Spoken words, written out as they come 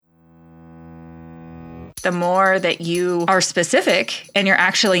The more that you are specific and you're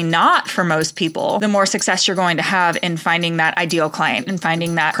actually not for most people, the more success you're going to have in finding that ideal client and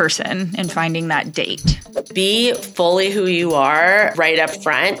finding that person and finding that date. Be fully who you are right up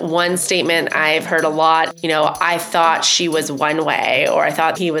front. One statement I've heard a lot, I thought she was one way or I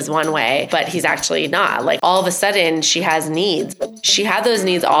thought he was one way, but he's actually not. Like all of a sudden she has needs. She had those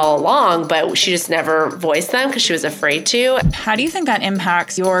needs all along, but she just never voiced them because she was afraid to. How do you think that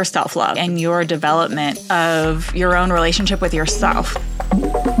impacts your self-love and your development of your own relationship with yourself?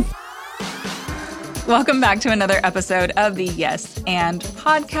 Welcome back to another episode of the Yes and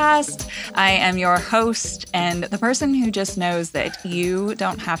podcast. I am your host and the person who just knows that you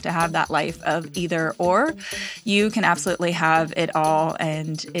don't have to have that life of either or. You can absolutely have it all,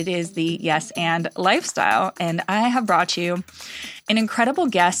 and it is the Yes and lifestyle. And I have brought you an incredible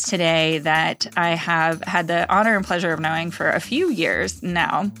guest today that I have had the honor and pleasure of knowing for a few years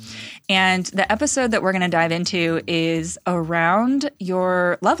now. And the episode that we're going to dive into is around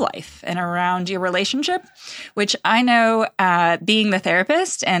your love life and around your relationship, which I know being the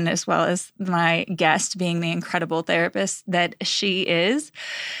therapist and as well as my guest being the incredible therapist that she is,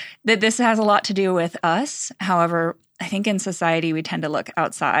 that this has a lot to do with us. However, I think in society, we tend to look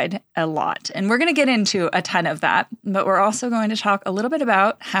outside a lot. And we're going to get into a ton of that. But we're also going to talk a little bit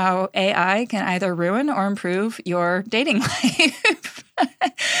about how AI can either ruin or improve your dating life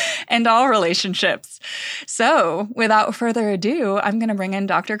and all relationships. So without further ado, I'm going to bring in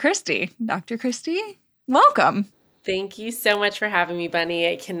Dr. Christie. Dr. Christie, welcome. Thank you so much for having me, Bunny.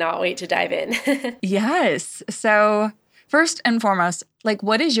 I cannot wait to dive in. Yes. So first and foremost,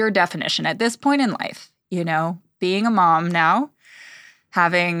 what is your definition at this point in life? Being a mom now,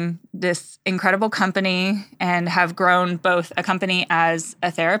 having this incredible company and have grown both a company as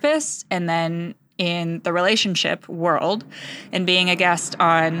a therapist and then in the relationship world and being a guest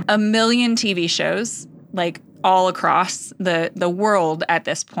on a million TV shows, all across the world at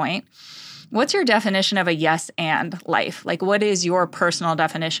this point. What's your definition of a yes and life? What is your personal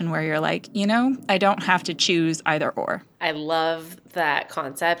definition where you're I don't have to choose either or? I love that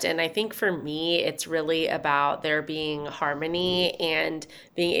concept. And I think for me, it's really about there being harmony and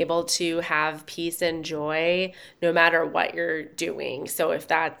being able to have peace and joy no matter what you're doing. So if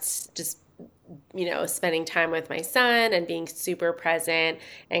that's just spending time with my son and being super present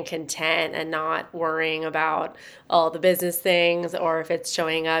and content and not worrying about all the business things, or if it's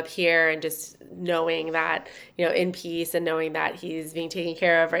showing up here and just knowing that, in peace and knowing that he's being taken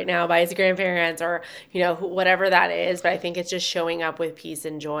care of right now by his grandparents or, whatever that is. But I think it's just showing up with peace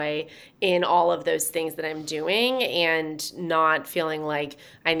and joy in all of those things that I'm doing and not feeling like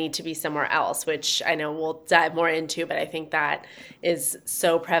I need to be somewhere else, which I know we'll dive more into, but I think that is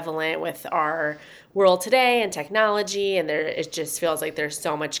so prevalent with our world today and technology, and it just feels like there's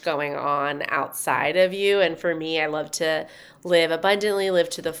so much going on outside of you. And for me, I love to live abundantly, live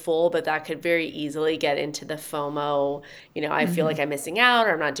to the full, but that could very easily get into the FOMO. I feel like I'm missing out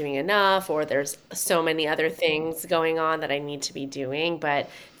or I'm not doing enough, or there's so many other things going on that I need to be doing. But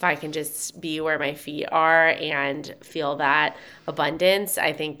if I can just be where my feet are and feel that abundance,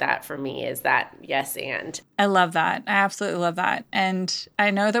 I think that for me is that yes and. I love that. I absolutely love that. And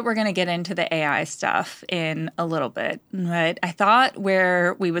I know that we're going to get into the AI stuff in a little bit, but I thought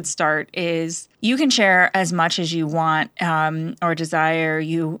where we would start is you can share as much as you want or desire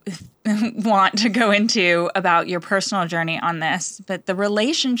you want to go into about your personal journey on this, but the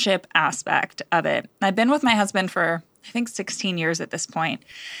relationship aspect of it. I've been with my husband for, I think, 16 years at this point.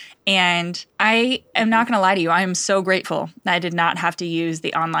 And I am not going to lie to you. I am so grateful that I did not have to use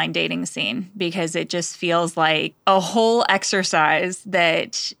the online dating scene, because it just feels like a whole exercise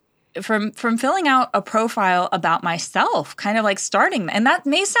that from filling out a profile about myself, kind of starting. And that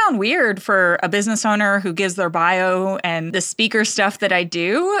may sound weird for a business owner who gives their bio and the speaker stuff that I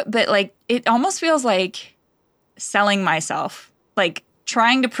do, but it almost feels like selling myself,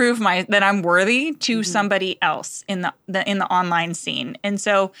 trying to prove that I'm worthy to somebody else in the online scene. And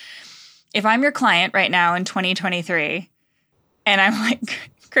so if I'm your client right now in 2023 and I'm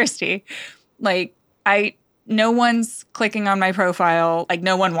Christie, no one's clicking on my profile,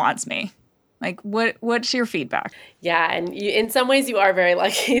 no one wants me. What's your feedback? Yeah, and in some ways you are very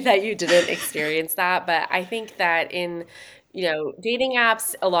lucky that you didn't experience that, but I think that in dating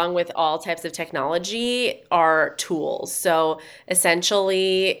apps, along with all types of technology, are tools. So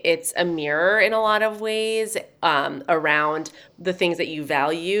essentially, it's a mirror in a lot of ways around the things that you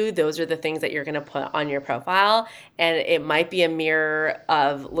value. Those are the things that you're going to put on your profile. And it might be a mirror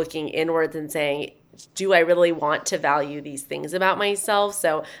of looking inwards and saying, do I really want to value these things about myself?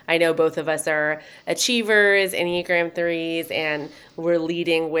 So I know both of us are achievers, Enneagram 3s, and we're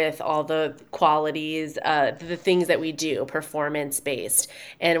leading with all the qualities, the things that we do, performance-based.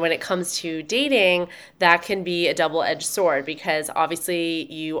 And when it comes to dating, that can be a double-edged sword because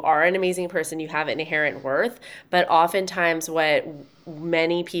obviously you are an amazing person, you have inherent worth, but oftentimes what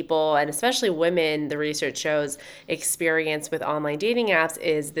many people, and especially women, the research shows, experience with online dating apps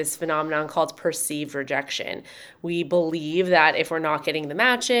is this phenomenon called perceived rejection. We believe that if we're not getting the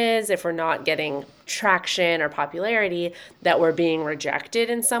matches, if we're not getting traction or popularity, that we're being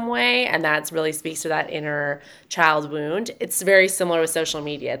rejected in some way, and that really speaks to that inner child wound. It's very similar with social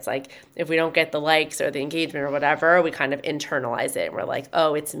media. It's like if we don't get the likes or the engagement or whatever, we kind of internalize it. We're like,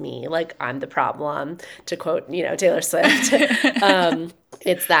 oh, it's me, like I'm the problem, to quote, Taylor Swift.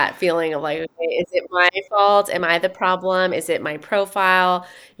 It's that feeling of like, okay, is it my fault? Am I the problem? Is it my profile?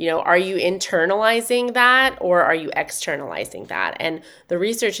 Are you internalizing that or are you externalizing that? And the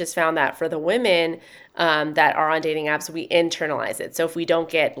research has found that for the women that are on dating apps, we internalize it. So if we don't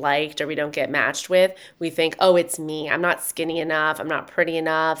get liked or we don't get matched with, we think, oh, it's me. I'm not skinny enough. I'm not pretty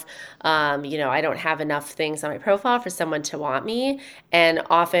enough. I don't have enough things on my profile for someone to want me. And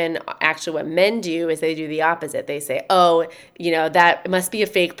often, actually, what men do is they do the opposite. They say, oh, that must be a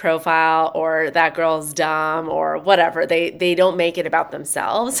fake profile, or that girl's dumb, or whatever. They don't make it about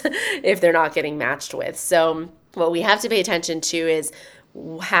themselves if they're not getting matched with. So what we have to pay attention to is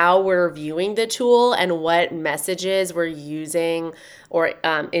how we're viewing the tool and what messages we're using or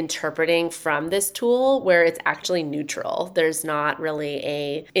interpreting from this tool, where it's actually neutral. There's not really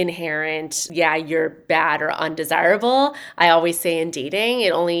a inherent, yeah, you're bad or undesirable. I always say in dating,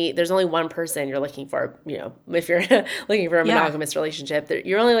 there's only one person you're looking for. If you're looking for a monogamous relationship,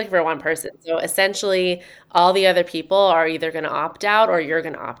 you're only looking for one person. So essentially, all the other people are either going to opt out or you're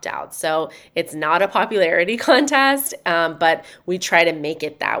going to opt out. So it's not a popularity contest, but we try to make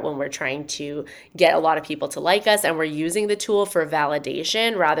it that when we're trying to get a lot of people to like us, and we're using the tool for validation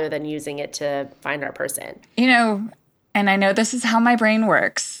rather than using it to find our person. And I know this is how my brain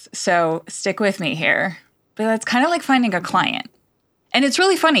works, so stick with me here, but that's kind of like finding a client. And it's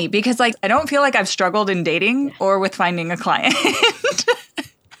really funny because I don't feel like I've struggled in dating or with finding a client.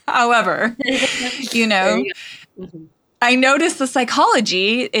 However, I noticed the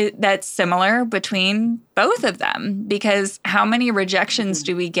psychology that's similar between both of them, because how many rejections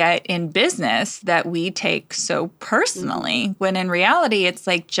do we get in business that we take so personally when in reality it's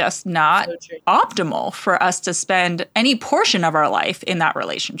just not optimal for us to spend any portion of our life in that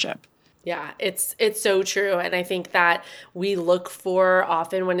relationship. Yeah, it's so true. And I think that we look for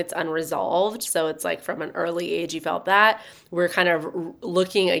often when it's unresolved. So it's like from an early age, you felt that. We're kind of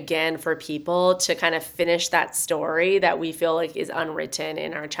looking again for people to kind of finish that story that we feel like is unwritten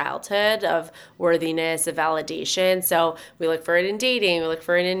in our childhood of worthiness, of validation. So we look for it in dating, we look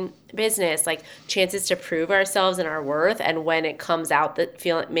for it in business, like chances to prove ourselves and our worth. And when it comes out that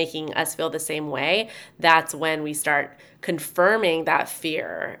making us feel the same way, that's when we start confirming that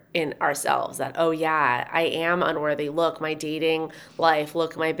fear in ourselves that, oh yeah, I am unworthy. Look, my dating life,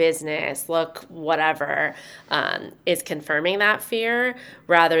 look, my business, look, whatever, is confirming that fear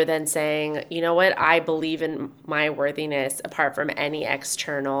rather than saying, you know what, I believe in my worthiness apart from any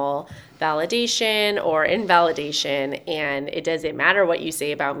external validation or invalidation. And it doesn't matter what you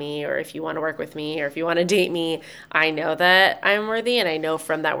say about me or if you want to work with me or if you want to date me. I know that I'm worthy, and I know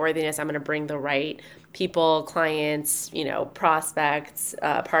from that worthiness I'm going to bring the right people, clients, prospects,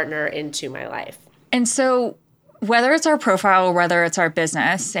 partner into my life. And so whether it's our profile or whether it's our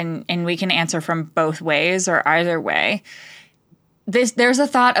business, and we can answer from both ways or either way, there's a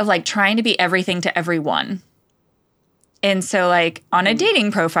thought of trying to be everything to everyone. And so on a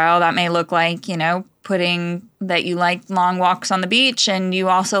dating profile, that may look like, putting that you like long walks on the beach and you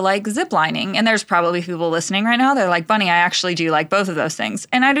also like zip lining. And there's probably people listening right now. They're like, Bunny, I actually do like both of those things.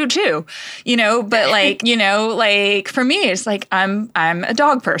 And I do too, but for me, it's I'm a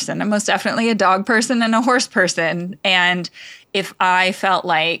dog person. I'm most definitely a dog person and a horse person. And if I felt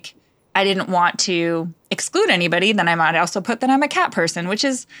like I didn't want to exclude anybody, then I might also put that I'm a cat person, which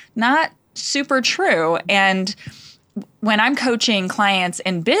is not super true. And when I'm coaching clients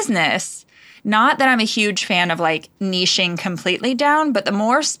in business, not that I'm a huge fan of niching completely down, but the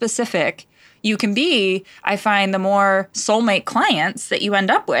more specific you can be, I find the more soulmate clients that you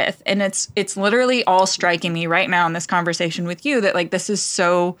end up with. And it's literally all striking me right now in this conversation with you that this is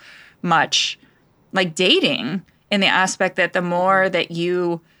so much like dating in the aspect that the more that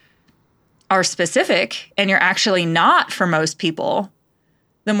you are specific and you're actually not for most people,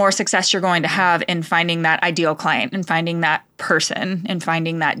 the more success you're going to have in finding that ideal client and finding that person and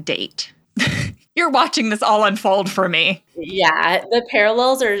finding that date. you're watching this all unfold for me. Yeah, the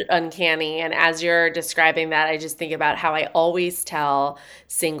parallels are uncanny. And as you're describing that, I just think about how I always tell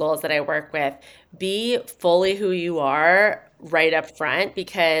singles that I work with, be fully who you are right up front,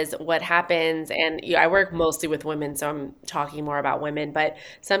 because what happens, and I work mostly with women, so I'm talking more about women, but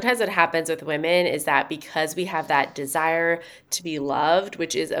sometimes what happens with women is that because we have that desire to be loved,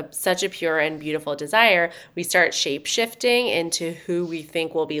 which is such a pure and beautiful desire, we start shape shifting into who we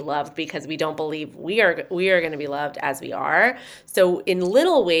think will be loved because we don't believe we are going to be loved as we are. So in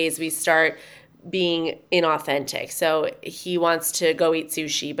little ways, we start being inauthentic. So he wants to go eat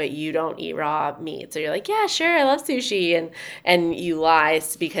sushi, but you don't eat raw meat. So you're like, yeah, sure, I love sushi. And you lie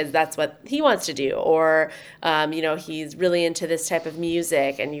because that's what he wants to do. Or, he's really into this type of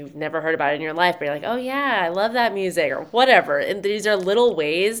music and you've never heard about it in your life, but you're like, oh yeah, I love that music or whatever. And these are little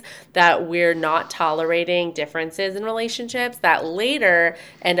ways that we're not tolerating differences in relationships that later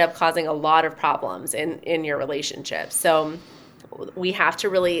end up causing a lot of problems in your relationship. So we have to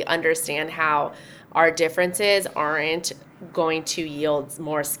really understand how our differences aren't going to yield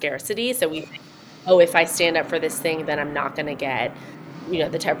more scarcity. So we think, oh, if I stand up for this thing, then I'm not going to get,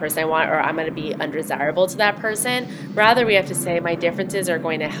 the type of person I want, or I'm going to be undesirable to that person. Rather, we have to say my differences are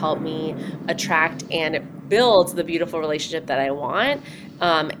going to help me attract and build the beautiful relationship that I want.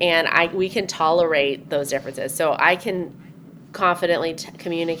 We can tolerate those differences. So I can confidently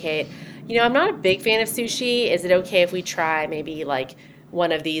communicate, I'm not a big fan of sushi. Is it okay if we try maybe like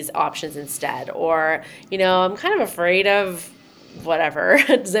one of these options instead? Or, I'm kind of afraid of whatever,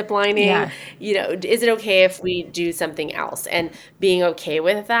 zip lining. Yeah. Is it okay if we do something else? And being okay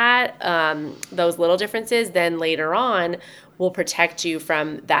with that, those little differences, then later on will protect you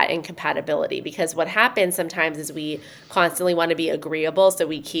from that incompatibility. Because what happens sometimes is we constantly want to be agreeable. So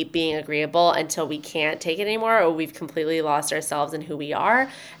we keep being agreeable until we can't take it anymore, or we've completely lost ourselves in who we are.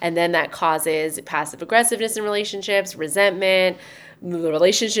 And then that causes passive aggressiveness in relationships, resentment, the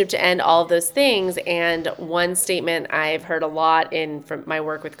relationship to end, all of those things. And one statement I've heard a lot from my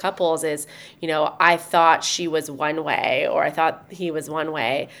work with couples is, I thought she was one way, or I thought he was one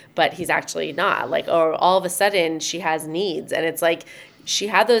way, but he's actually not. Like, or all of a sudden she has needs. And it's like, she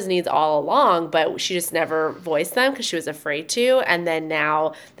had those needs all along, but she just never voiced them because she was afraid to. And then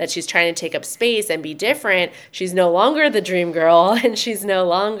now that she's trying to take up space and be different, she's no longer the dream girl and she's no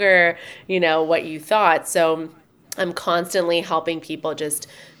longer, what you thought. So I'm constantly helping people just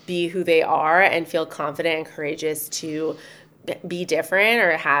be who they are and feel confident and courageous to be different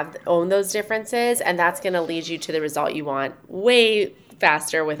or own those differences. And that's going to lead you to the result you want way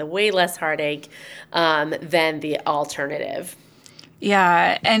faster with a way less heartache than the alternative.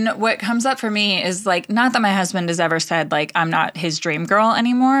 Yeah. And what comes up for me is like, not that my husband has ever said like, I'm not his dream girl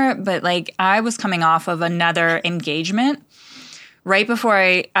anymore, but like I was coming off of another engagement right before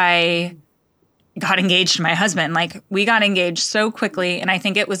I got engaged to my husband. Like we got engaged so quickly. And I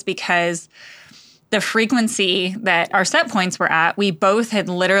think it was because the frequency that our set points were at, we both had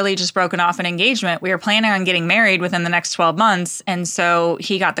literally just broken off an engagement. We were planning on getting married within the next 12 months. And so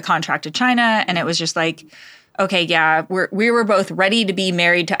he got the contract to China and it was just like, okay, yeah, we were both ready to be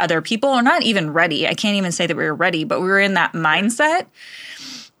married to other people, or not even ready. I can't even say that we were ready, but we were in that mindset.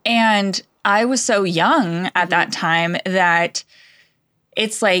 And I was so young at that time that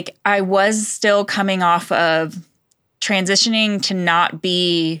it's like I was still coming off of transitioning to not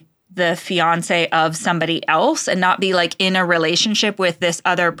be the fiance of somebody else and not be like in a relationship with this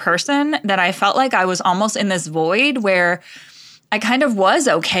other person, that I felt like I was almost in this void where I kind of was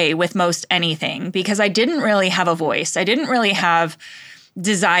okay with most anything because I didn't really have a voice. I didn't really have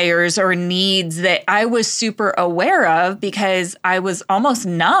desires or needs that I was super aware of because I was almost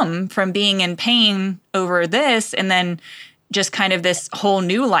numb from being in pain over this. And then just kind of this whole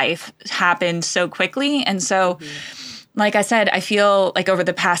new life happened so quickly. And so, like I said, I feel like over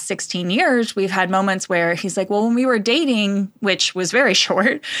the past 16 years, we've had moments where he's like, well, when we were dating, which was very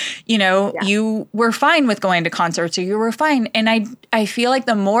short, you were fine with going to concerts or you were fine. And I feel like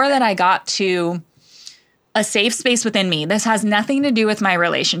the more that I got to a safe space within me, this has nothing to do with my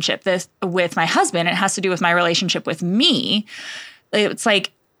relationship with my husband. It has to do with my relationship with me. It's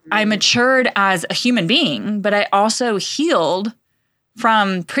like, I matured as a human being, but I also healed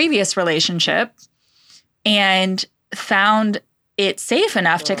from previous relationship and found it safe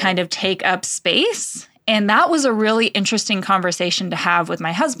enough to kind of take up space. And that was a really interesting conversation to have with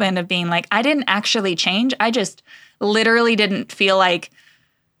my husband of being like, I didn't actually change. I just literally didn't feel like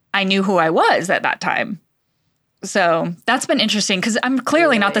I knew who I was at that time. So that's been interesting because I'm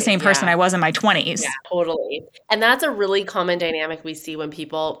clearly not the same person Yeah. I was in my 20s. Yeah, totally. And that's a really common dynamic we see when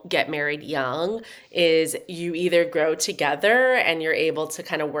people get married young is you either grow together and you're able to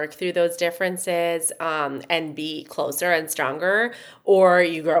kind of work through those differences and be closer and stronger, or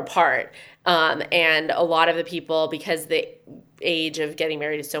you grow apart. And a lot of the people, because the age of getting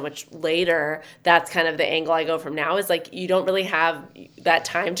married is so much later, that's kind of the angle I go from now is like you don't really have that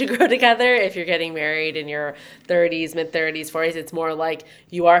time to grow together if you're getting married in your 30s, mid 30s, 40s. It's more like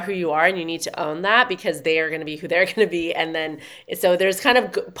you are who you are and you need to own that because they are going to be who they're going to be. And then so there's kind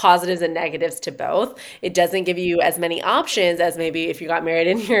of positives and negatives to both. It doesn't give you as many options as maybe if you got married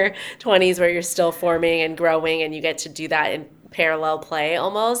in your 20s where you're still forming and growing and you get to do that in parallel play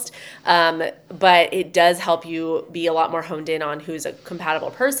almost. But it does help you be a lot more honed in on who's a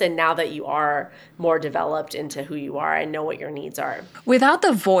compatible person now that you are more developed into who you are and know what your needs are. Without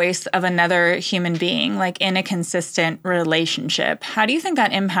the voice of another human being, like in a consistent relationship, how do you think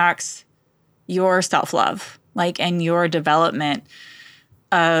that impacts your self-love, like, and your development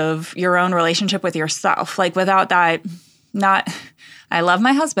of your own relationship with yourself? Like without that, I love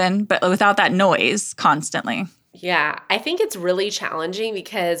my husband, but without that noise constantly. Yeah, I think it's really challenging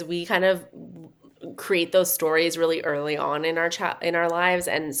because we kind of create those stories really early on in our lives,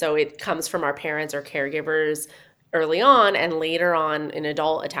 and so it comes from our parents or caregivers early on, and later on in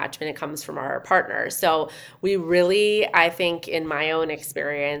adult attachment it comes from our partner. So we really, I think in my own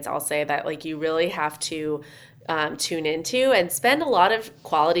experience, I'll say that like you really have to tune into and spend a lot of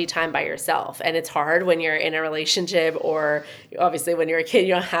quality time by yourself. And it's hard when you're in a relationship, or obviously when you're a kid,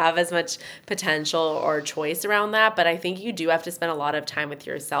 you don't have as much potential or choice around that. But I think you do have to spend a lot of time with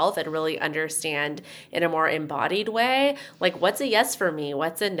yourself and really understand in a more embodied way, like what's a yes for me?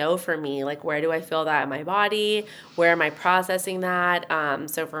 What's a no for me? Like, where do I feel that in my body? Where am I processing that?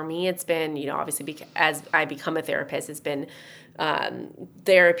 So for me, it's been, obviously as I become a therapist, it's been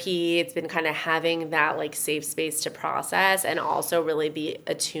therapy. It's been kind of having that like safe space to process and also really be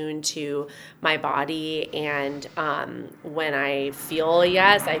attuned to my body. And when I feel a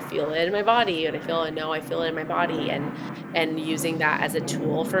yes, I feel it in my body. When I feel a no, I feel it in my body, and using that as a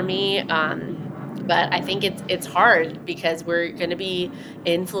tool for me. But I think it's hard because we're going to be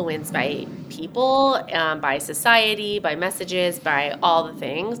influenced by people, by society, by messages, by all the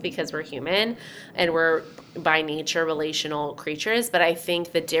things because we're human and we're by nature relational creatures. But I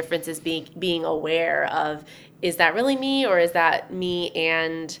think the difference is being aware of, is that really me, or is that me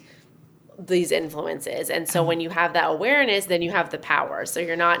and these influences? And so when you have that awareness, then you have the power. So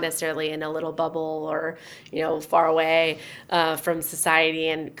you're not necessarily in a little bubble or, far away from society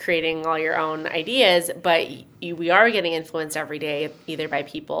and creating all your own ideas, but we are getting influenced every day, either by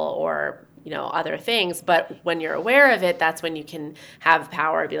people or other things. But when you're aware of it, that's when you can have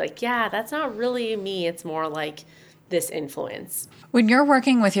power, be like, yeah, that's not really me. It's more like this influence. When you're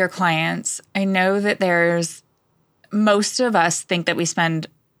working with your clients, I know that most of us think that we spend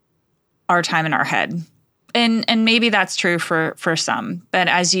our time in our head. And maybe that's true for some. But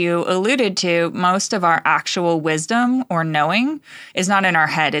as you alluded to, most of our actual wisdom or knowing is not in our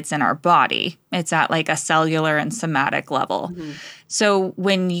head, it's in our body. It's at like a cellular and somatic level. Mm-hmm. So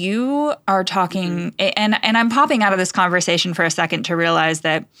when you are talking, and I'm popping out of this conversation for a second to realize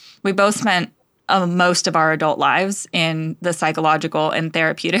that we both spent most of our adult lives in the psychological and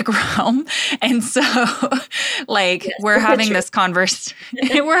therapeutic realm. And so like yes, we're having this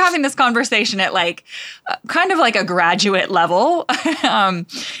conversation at like kind of like a graduate level.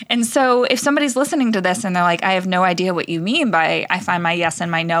 And so if somebody's listening to this and they're like, I have no idea what you mean by I find my yes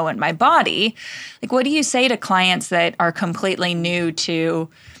and my no in my body, like what do you say to clients that are completely new to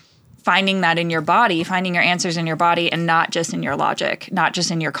finding that in your body, finding your answers in your body and not just in your logic, not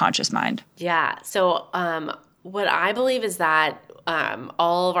just in your conscious mind? Yeah. So what I believe is that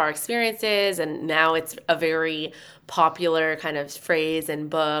all of our experiences, and now it's a very popular kind of phrase and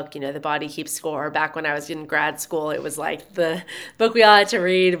book, the body keeps score. Back when I was in grad school, it was like the book we all had to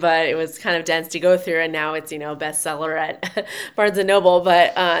read, but it was kind of dense to go through. And now it's, bestseller at Barnes and Noble.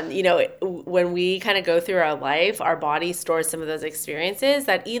 But, when we kind of go through our life, our body stores some of those experiences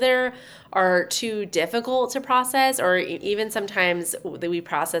that either are too difficult to process, or even sometimes we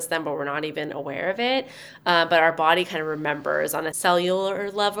process them, but we're not even aware of it. But our body kind of remembers on a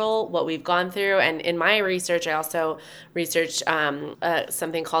cellular level what we've gone through. And in my research, I also researched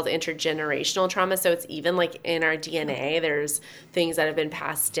something called intergenerational trauma. So it's even like in our DNA, there's things that have been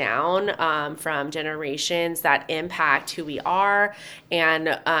passed down from generations that impact who we are. And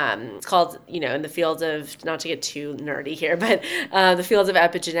it's called, in the field of, not to get too nerdy here, but the field of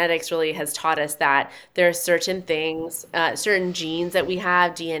epigenetics really has taught us that there are certain things, certain genes that we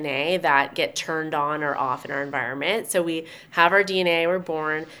have, DNA, that get turned on or off in our environment. So we have our DNA, we're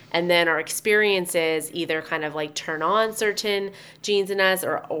born, and then our experiences either kind of like turn on certain genes in us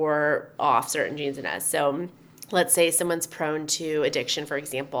or off certain genes in us. So let's say someone's prone to addiction, for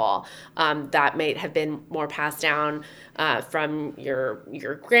example, that may have been more passed down from your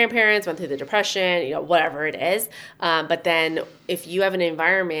grandparents, went through the depression, whatever it is. But then if you have an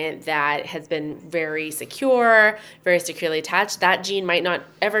environment that has been very secure, very securely attached, that gene might not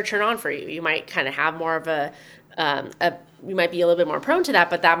ever turn on for you. You might kind of have more of you might be a little bit more prone to that,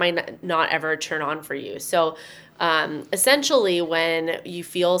 but that might not ever turn on for you. So essentially, when you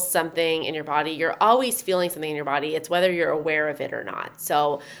feel something in your body, you're always feeling something in your body. It's whether you're aware of it or not.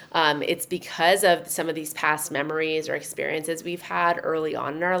 So it's because of some of these past memories or experiences we've had early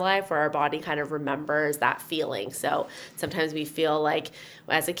on in our life where our body kind of remembers that feeling. So sometimes we feel like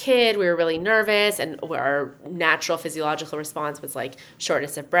as a kid, we were really nervous, and our natural physiological response was like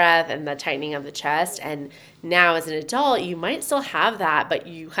shortness of breath and the tightening of the chest. And now as an adult, you might still have that, but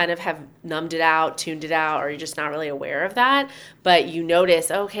you kind of have numbed it out, tuned it out, or you're just not really aware of that. But you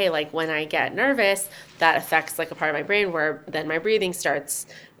notice, okay, like when I get nervous, that affects like a part of my brain where then my breathing starts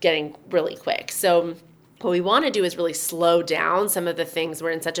getting really quick. So what we want to do is really slow down some of the things.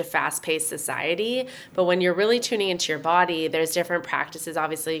 We're in such a fast-paced society, but when you're really tuning into your body, there's different practices.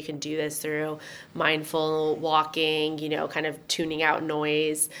 Obviously, you can do this through mindful walking, kind of tuning out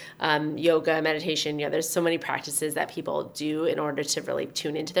noise, yoga, meditation. There's so many practices that people do in order to really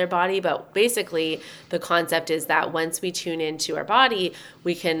tune into their body. But basically, the concept is that once we tune into our body,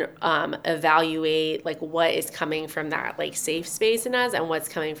 we can evaluate like what is coming from that like safe space in us and what's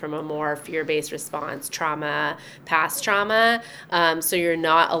coming from a more fear-based response, trauma, past trauma. So you're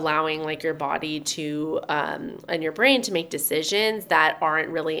not allowing like your body to and your brain to make decisions that aren't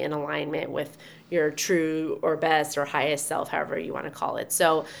really in alignment with your true or best or highest self, however you want to call it.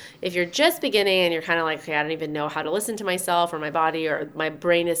 So if you're just beginning and you're kind of like, okay, I don't even know how to listen to myself or my body, or my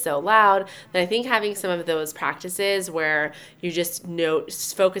brain is so loud, then I think having some of those practices where you just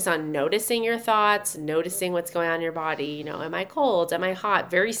focus on noticing your thoughts, noticing what's going on in your body, am I cold? Am I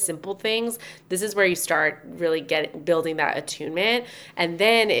hot? Very simple things. This is where you start really building that attunement. And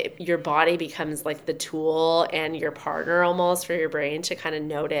then your body becomes like the tool and your partner almost for your brain to kind of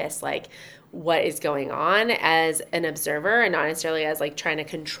notice like what is going on as an observer, and not necessarily as like trying to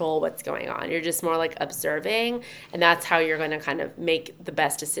control what's going on. You're just more like observing, and that's how you're going to kind of make the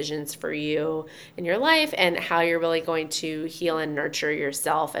best decisions for you in your life, and how you're really going to heal and nurture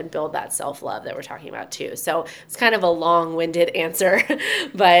yourself and build that self-love that we're talking about too. So it's kind of a long-winded answer,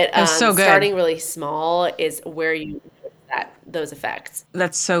 but so good. Starting really small is where you get those effects.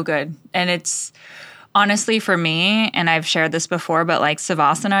 That's so good. And it's honestly, for me, and I've shared this before, but like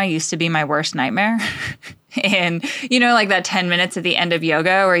Savasana used to be my worst nightmare. And like that 10 minutes at the end of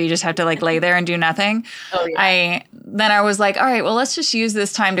yoga where you just have to like lay there and do nothing. Oh, yeah. Then I was like, all right, well, let's just use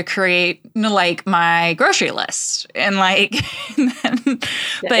this time to create like my grocery list. And like,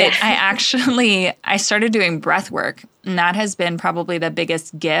 I started doing breath work. And that has been probably the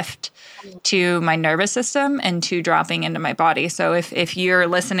biggest gift to my nervous system and to dropping into my body. So if you're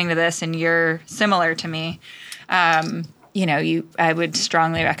listening to this and you're similar to me, I would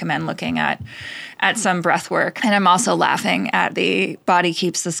strongly recommend looking at some breath work. And I'm also laughing at the body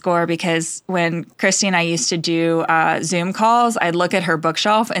keeps the score, because when Christie and I used to do Zoom calls, I'd look at her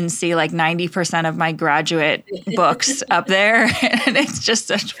bookshelf and see like 90% of my graduate books up there. And it's just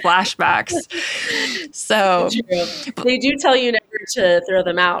such flashbacks. So they do tell you never to throw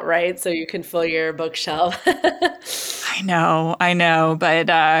them out, right? So you can fill your bookshelf. I know. But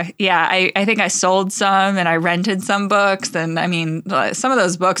I think I sold some and I rented some books. And I mean, some of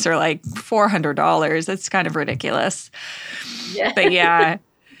those books are like $400. It's kind of ridiculous. Yeah. But yeah,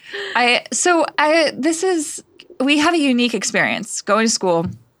 we have a unique experience going to school,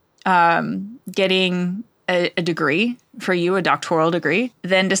 getting a degree, for you, a doctoral degree,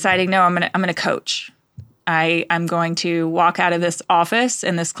 then deciding, no, I'm going to coach. I'm going to walk out of this office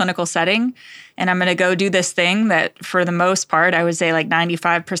in this clinical setting, and I'm going to go do this thing that, for the most part, I would say like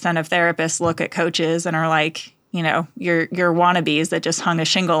 95% of therapists look at coaches and are like, you're wannabes that just hung a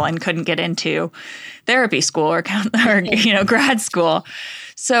shingle and couldn't get into therapy school or grad school.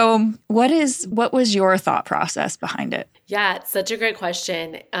 So what was your thought process behind it? Yeah, it's such a great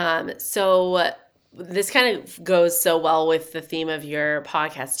question. So this kind of goes so well with the theme of your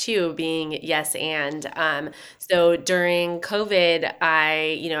podcast too, being yes and. So during COVID,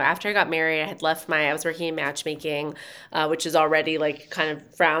 after I got married, I was working in matchmaking, which is already like kind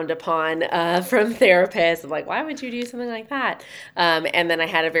of frowned upon from therapists. I'm like, why would you do something like that? And then I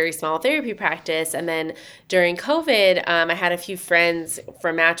had a very small therapy practice. And then during COVID, I had a few friends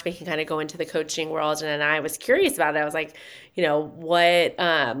from matchmaking kind of go into the coaching world, and I was curious about it. I was like,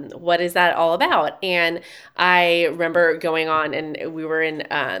 what is that all about? And I remember going on, and we were in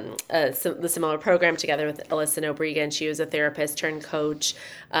the similar program together with Alyssa Nobrega, and she was a therapist turned coach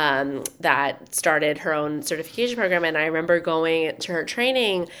that started her own certification program. And I remember going to her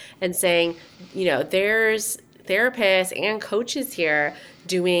training and saying, there's therapists and coaches here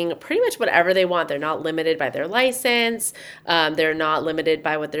doing pretty much whatever they want. They're not limited by their license. They're not limited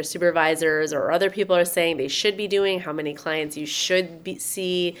by what their supervisors or other people are saying they should be doing, how many clients you should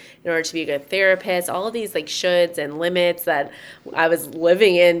see in order to be a good therapist. All of these like shoulds and limits that I was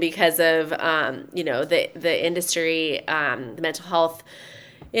living in because of, the industry, the mental health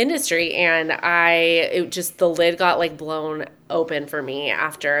industry. And the lid got like blown open for me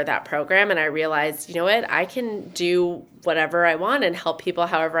after that program. And I realized, you know what, I can do whatever I want and help people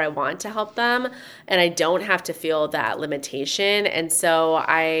however I want to help them. And I don't have to feel that limitation. And so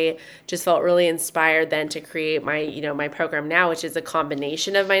I just felt really inspired then to create my program now, which is a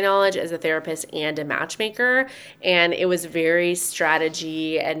combination of my knowledge as a therapist and a matchmaker. And it was very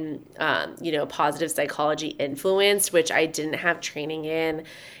strategy and, positive psychology influenced, which I didn't have training in.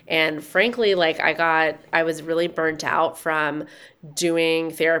 And frankly, I was really burnt out from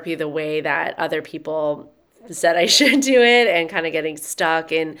doing therapy the way that other people said I should do it, and kind of getting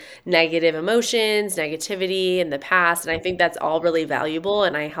stuck in negative emotions, negativity in the past. And I think that's all really valuable,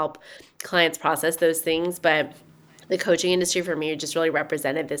 and I help clients process those things. But the coaching industry for me just really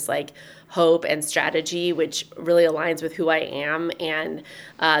represented this like hope and strategy, which really aligns with who I am, and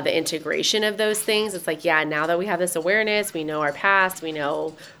the integration of those things. It's like, yeah, now that we have this awareness, we know our past, we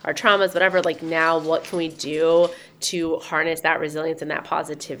know our traumas, whatever, like now what can we do to harness that resilience and that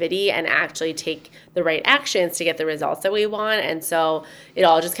positivity and actually take the right actions to get the results that we want. And so it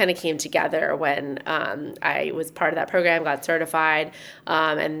all just kind of came together when I was part of that program, got certified,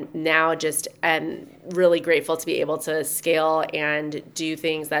 and now just am really grateful to be able to scale and do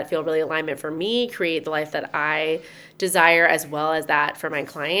things that feel really alignment for me, create the life that I desire, as well as that for my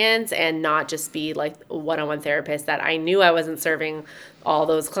clients, and not just be like a one-on-one therapist that I knew I wasn't serving all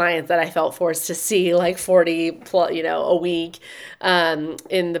those clients that I felt forced to see like 40 plus, a week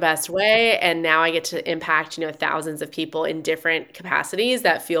in the best way. And now I get to impact, thousands of people in different capacities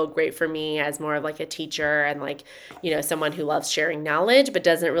that feel great for me as more of like a teacher and like, someone who loves sharing knowledge, but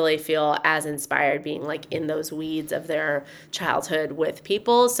doesn't really feel as inspired being like in those weeds of their childhood with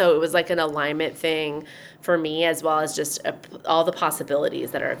people. So it was like an alignment thing for me, as well as just all the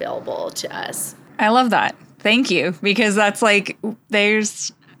possibilities that are available to us. I love that. Thank you. Because that's like,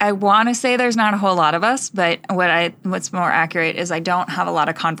 I want to say there's not a whole lot of us, but what's more accurate is I don't have a lot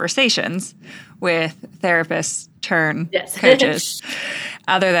of conversations with therapists turn coaches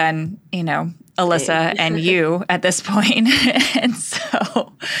other than, Alyssa and you at this point. And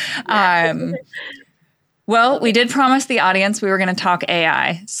so, well, we did promise the audience we were going to talk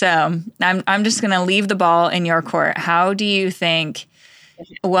AI. So I'm just going to leave the ball in your court. How do you think,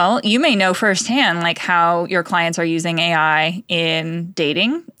 well, you may know firsthand like how your clients are using AI in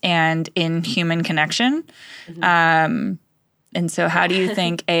dating and in human connection. Mm-hmm. And so how do you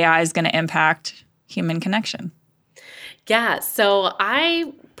think AI is going to impact human connection? Yeah. So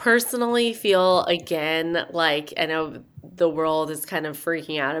I personally feel, again, like I know the world is kind of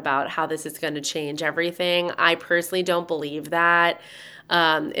freaking out about how this is going to change everything. I personally don't believe that.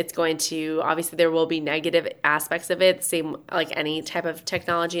 It's going to, obviously there will be negative aspects of it, same like any type of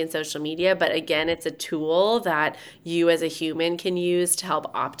technology and social media. But again, it's a tool that you as a human can use to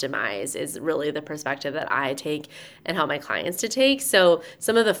help optimize, is really the perspective that I take and help my clients to take. So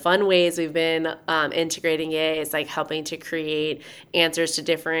some of the fun ways we've been integrating it is like helping to create answers to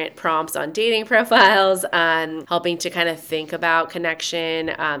different prompts on dating profiles, and helping to kind of think about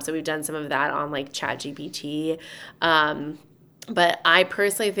connection. So we've done some of that on like ChatGPT. But I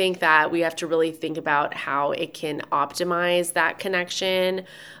personally think that we have to really think about how it can optimize that connection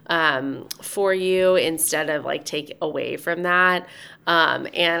for you instead of like take away from that.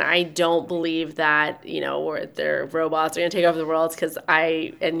 And I don't believe that, their robots are going to take over the world, because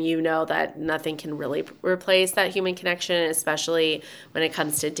that nothing can really replace that human connection, especially when it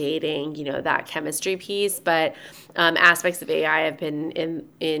comes to dating, that chemistry piece. But aspects of AI have been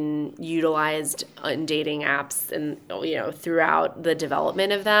in utilized in dating apps and, throughout the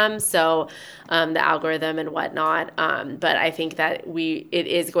development of them. So the algorithm and whatnot. But I think that it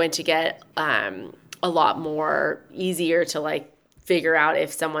is going to get a lot more easier to figure out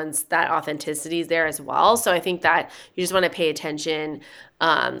if that authenticity is there as well. So I think that you just want to pay attention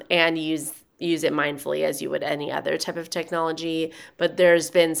and use it mindfully as you would any other type of technology. But there's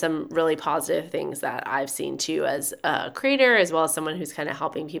been some really positive things that I've seen too, as a creator, as well as someone who's kind of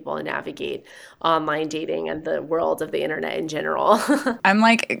helping people navigate online dating and the world of the internet in general. I'm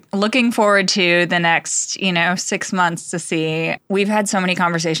looking forward to the next, 6 months to see. We've had so many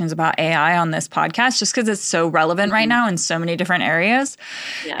conversations about AI on this podcast just because it's so relevant right now in so many different areas.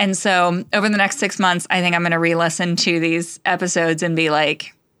 Yeah. And so over the next 6 months, I think I'm going to re-listen to these episodes and be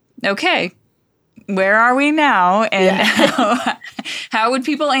like, okay, where are we now? And how would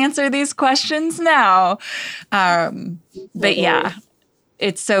people answer these questions now? But yeah,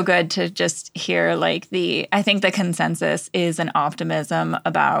 it's so good to just hear I think the consensus is an optimism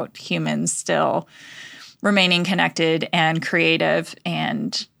about humans still remaining connected and creative.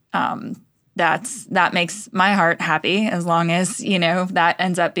 And that makes my heart happy, as long as, that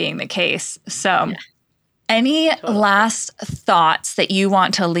ends up being the case. So yeah. Any last thoughts that you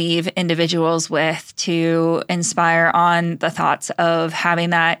want to leave individuals with to inspire on the thoughts of having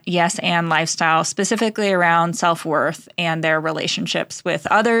that yes and lifestyle, specifically around self-worth and their relationships with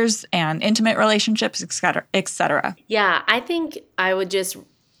others and intimate relationships, et cetera? Yeah, I think I would just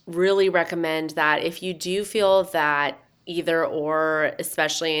really recommend that if you do feel that either or,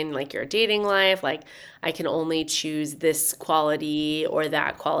 especially in your dating life, I can only choose this quality or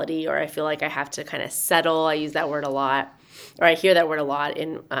that quality, or I feel like I have to kind of settle. I use that word a lot, or I hear that word a lot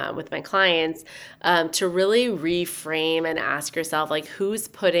with my clients, to really reframe and ask yourself, who's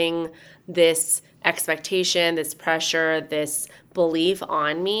putting this expectation, this pressure, this belief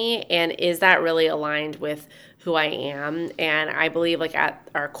on me, and is that really aligned with who I am? And I believe at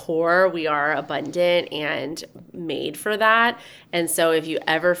our core, we are abundant and made for that. And so if you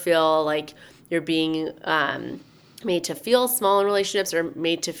ever feel like you're being made to feel small in relationships, or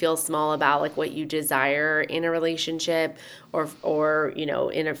made to feel small about what you desire in a relationship or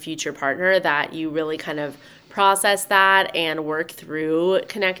in a future partner, that you really kind of process that and work through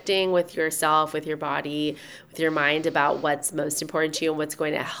connecting with yourself, with your body, with your mind, about what's most important to you and what's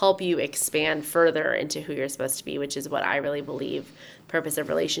going to help you expand further into who you're supposed to be, which is what I really believe the purpose of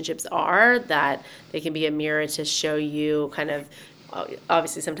relationships are, that they can be a mirror to show you kind of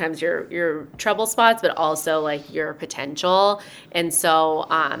obviously sometimes your trouble spots, but also your potential. And so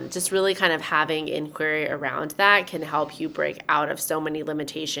just really kind of having inquiry around that can help you break out of so many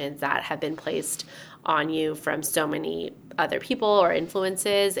limitations that have been placed on you from so many other people or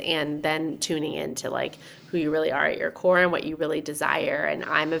influences, and then tuning into who you really are at your core and what you really desire. And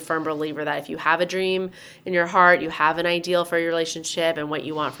I'm a firm believer that if you have a dream in your heart, you have an ideal for your relationship and what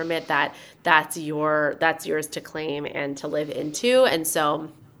you want from it, that's yours to claim and to live into. And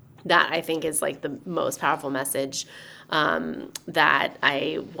so that, I think, is the most powerful message that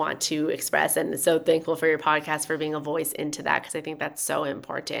I want to express. And so thankful for your podcast for being a voice into that, because I think that's so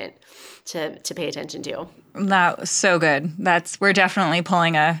important to pay attention to. That was so good. We're definitely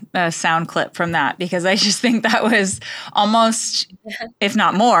pulling a sound clip from that, because I just think that was almost, if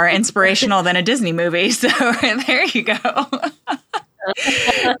not more, inspirational than a Disney movie. So there you go.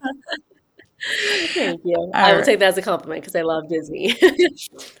 Thank you. I will take that as a compliment, because I love Disney.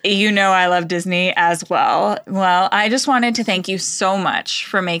 I love Disney as well. Well, I just wanted to thank you so much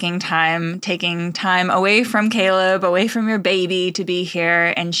for taking time away from Caleb, away from your baby, to be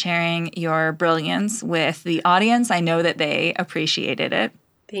here and sharing your brilliance with the audience. I know that they appreciated it.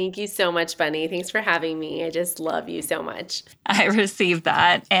 Thank you so much, Bunny. Thanks for having me. I just love you so much. I received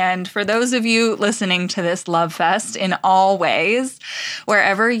that. And for those of you listening to this Love Fest in all ways,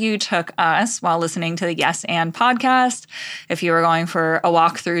 wherever you took us while listening to the Yes and podcast, if you were going for a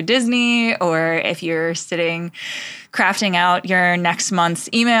walk through Disney, or if you're sitting crafting out your next month's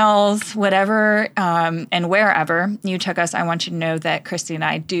emails, whatever, and wherever you took us, I want you to know that Christie and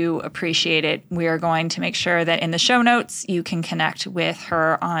I do appreciate it. We are going to make sure that in the show notes, you can connect with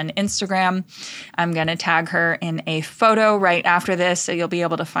her on Instagram. I'm going to tag her in a photo right after this, so you'll be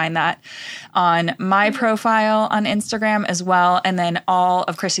able to find that on my profile on Instagram as well. And then all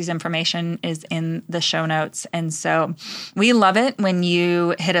of Christie's information is in the show notes. And so we love it when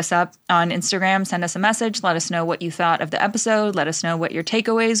you hit us up on Instagram, send us a message, let us know what you thought of the episode, let us know what your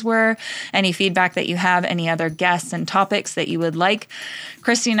takeaways were, any feedback that you have, any other guests and topics that you would like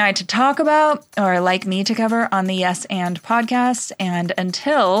Christie and I to talk about or like me to cover on the Yes and podcast. And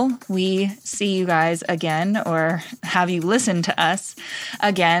until we see you guys again or have you listen to us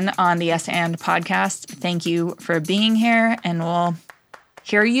again on the Yes and podcast, thank you for being here, and we'll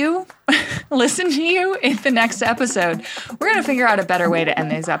hear you, listen to you in the next episode. We're going to figure out a better way to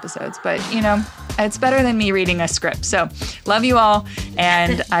end these episodes, but it's better than me reading a script. So love you all,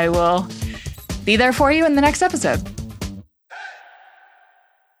 and I will be there for you in the next episode.